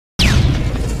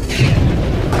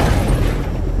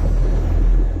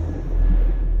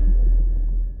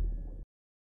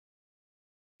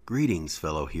Greetings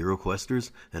fellow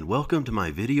HeroQuesters, and welcome to my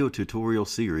video tutorial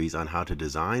series on how to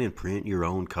design and print your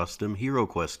own custom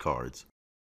HeroQuest cards.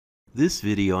 This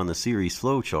video on the series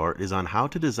flowchart is on how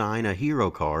to design a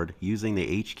hero card using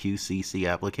the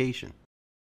HQCC application.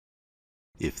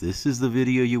 If this is the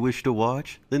video you wish to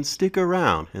watch, then stick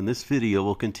around and this video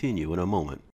will continue in a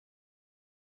moment.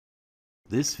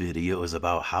 This video is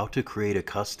about how to create a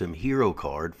custom hero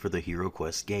card for the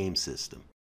HeroQuest game system.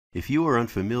 If you are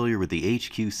unfamiliar with the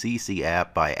HQCC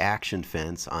app by Action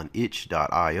Fence on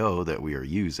itch.io that we are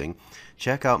using,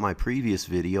 check out my previous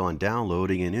video on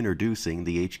downloading and introducing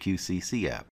the HQCC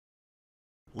app.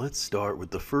 Let's start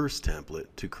with the first template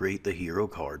to create the hero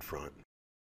card front.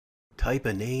 Type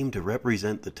a name to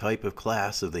represent the type of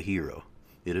class of the hero.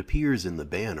 It appears in the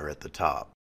banner at the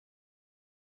top.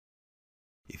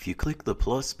 If you click the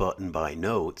plus button by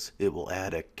notes, it will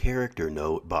add a character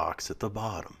note box at the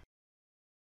bottom.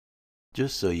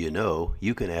 Just so you know,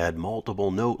 you can add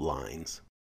multiple note lines.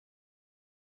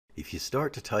 If you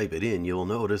start to type it in, you'll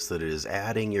notice that it is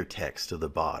adding your text to the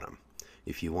bottom.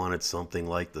 If you wanted something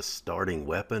like the starting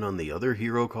weapon on the other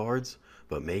hero cards,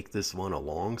 but make this one a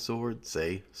longsword,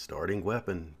 say starting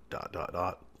weapon ...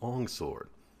 longsword.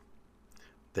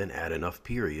 Then add enough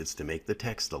periods to make the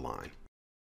text align.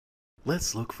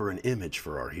 Let's look for an image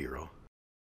for our hero.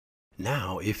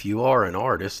 Now, if you are an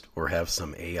artist or have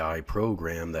some AI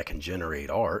program that can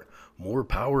generate art, more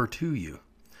power to you.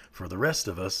 For the rest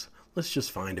of us, let's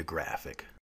just find a graphic.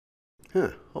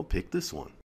 I'll pick this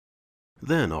one.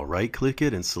 Then I'll right-click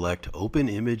it and select Open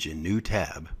Image in New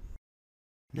Tab.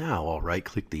 Now I'll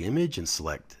right-click the image and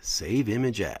select Save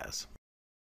Image As.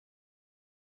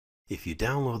 If you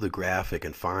download the graphic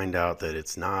and find out that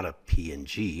it's not a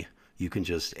PNG, you can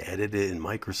just edit it in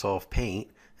Microsoft Paint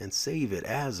and save it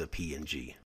as a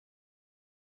PNG.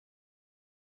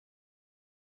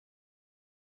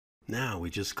 Now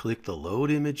we just click the Load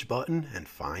Image button and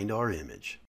find our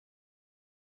image.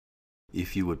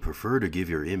 If you would prefer to give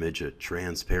your image a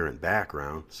transparent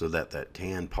background so that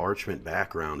tan parchment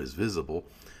background is visible,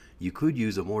 you could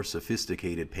use a more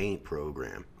sophisticated paint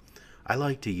program. I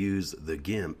like to use the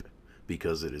GIMP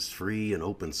because it is free and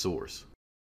open source.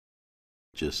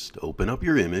 Just open up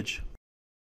your image,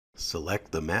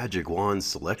 select the Magic Wand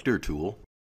Selector tool,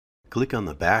 click on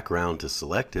the background to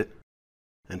select it,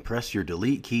 and press your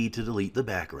Delete key to delete the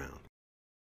background.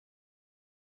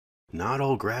 Not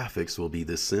all graphics will be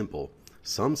this simple.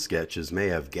 Some sketches may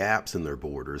have gaps in their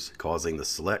borders, causing the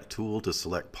Select tool to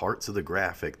select parts of the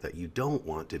graphic that you don't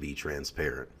want to be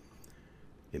transparent.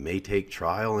 It may take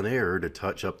trial and error to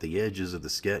touch up the edges of the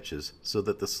sketches so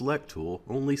that the Select tool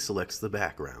only selects the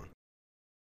background.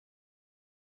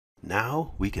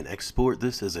 Now we can export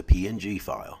this as a PNG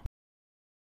file.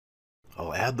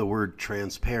 I'll add the word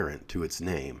transparent to its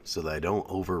name so that I don't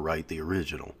overwrite the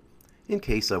original, in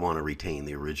case I want to retain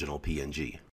the original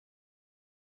PNG.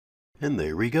 And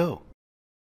there we go.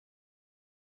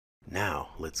 Now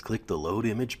let's click the Load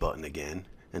Image button again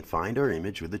and find our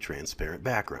image with the transparent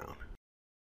background.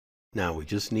 Now we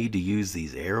just need to use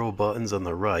these arrow buttons on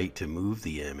the right to move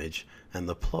the image and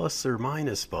the plus or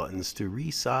minus buttons to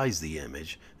resize the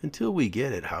image until we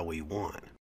get it how we want.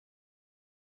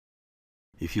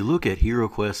 If you look at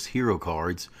HeroQuest hero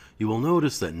cards, you will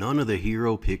notice that none of the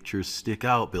hero pictures stick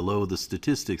out below the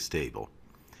statistics table.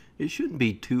 It shouldn't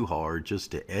be too hard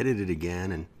just to edit it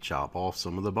again and chop off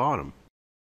some of the bottom.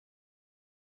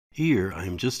 Here I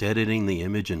am just editing the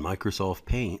image in Microsoft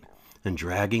Paint and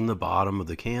dragging the bottom of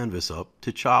the canvas up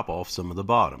to chop off some of the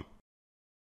bottom.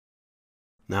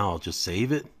 Now I'll just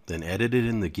save it, then edit it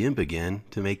in the GIMP again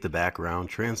to make the background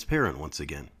transparent once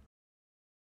again.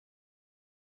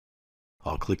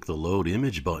 I'll click the Load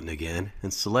Image button again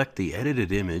and select the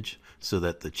edited image so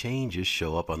that the changes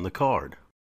show up on the card.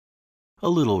 A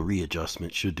little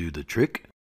readjustment should do the trick.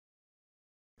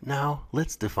 Now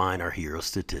let's define our hero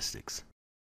statistics.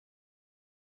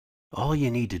 All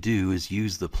you need to do is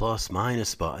use the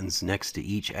plus/minus buttons next to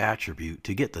each attribute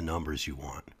to get the numbers you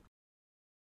want.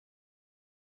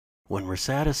 When we're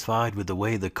satisfied with the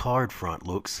way the card front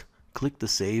looks, click the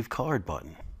Save Card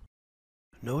button.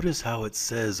 Notice how it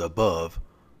says above,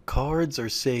 cards are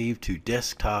saved to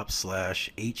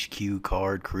desktop/HQ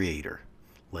card creator.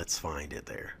 Let's find it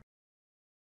there.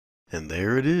 And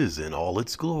there it is in all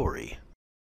its glory.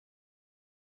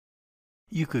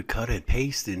 You could cut and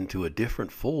paste it into a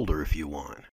different folder if you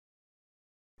want.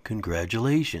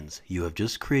 Congratulations, you have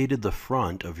just created the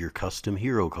front of your custom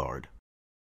hero card.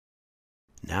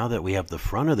 Now that we have the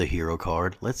front of the hero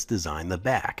card, let's design the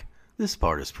back. This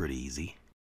part is pretty easy.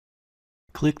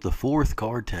 Click the fourth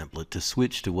card template to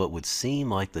switch to what would seem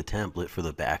like the template for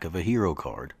the back of a hero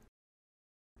card.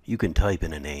 You can type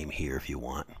in a name here if you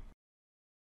want.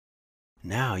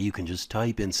 Now you can just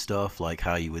type in stuff like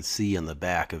how you would see on the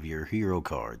back of your hero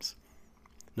cards.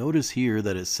 Notice here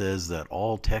that it says that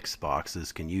all text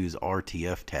boxes can use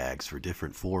RTF tags for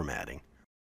different formatting.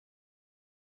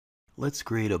 Let's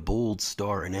create a bold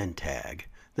start and end tag,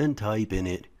 then type in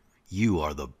it, "You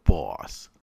are the boss."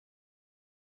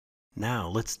 Now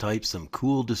let's type some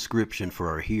cool description for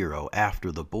our hero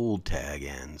after the bold tag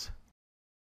ends.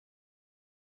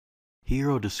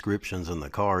 Hero descriptions on the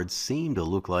cards seem to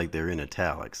look like they're in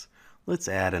italics. Let's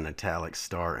add an italic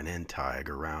start and end tag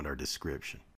around our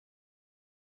description.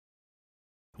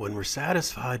 When we're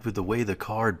satisfied with the way the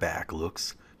card back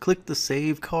looks, click the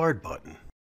Save Card button.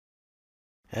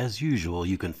 As usual,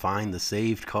 you can find the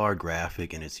saved card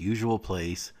graphic in its usual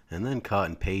place and then cut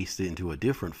and paste it into a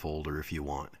different folder if you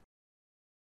want.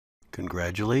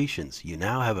 Congratulations, you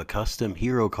now have a custom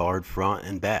hero card front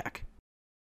and back.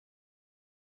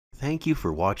 Thank you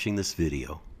for watching this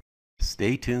video.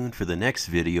 Stay tuned for the next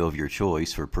video of your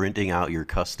choice for printing out your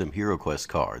custom HeroQuest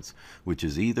cards, which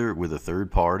is either with a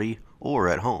third party or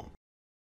at home.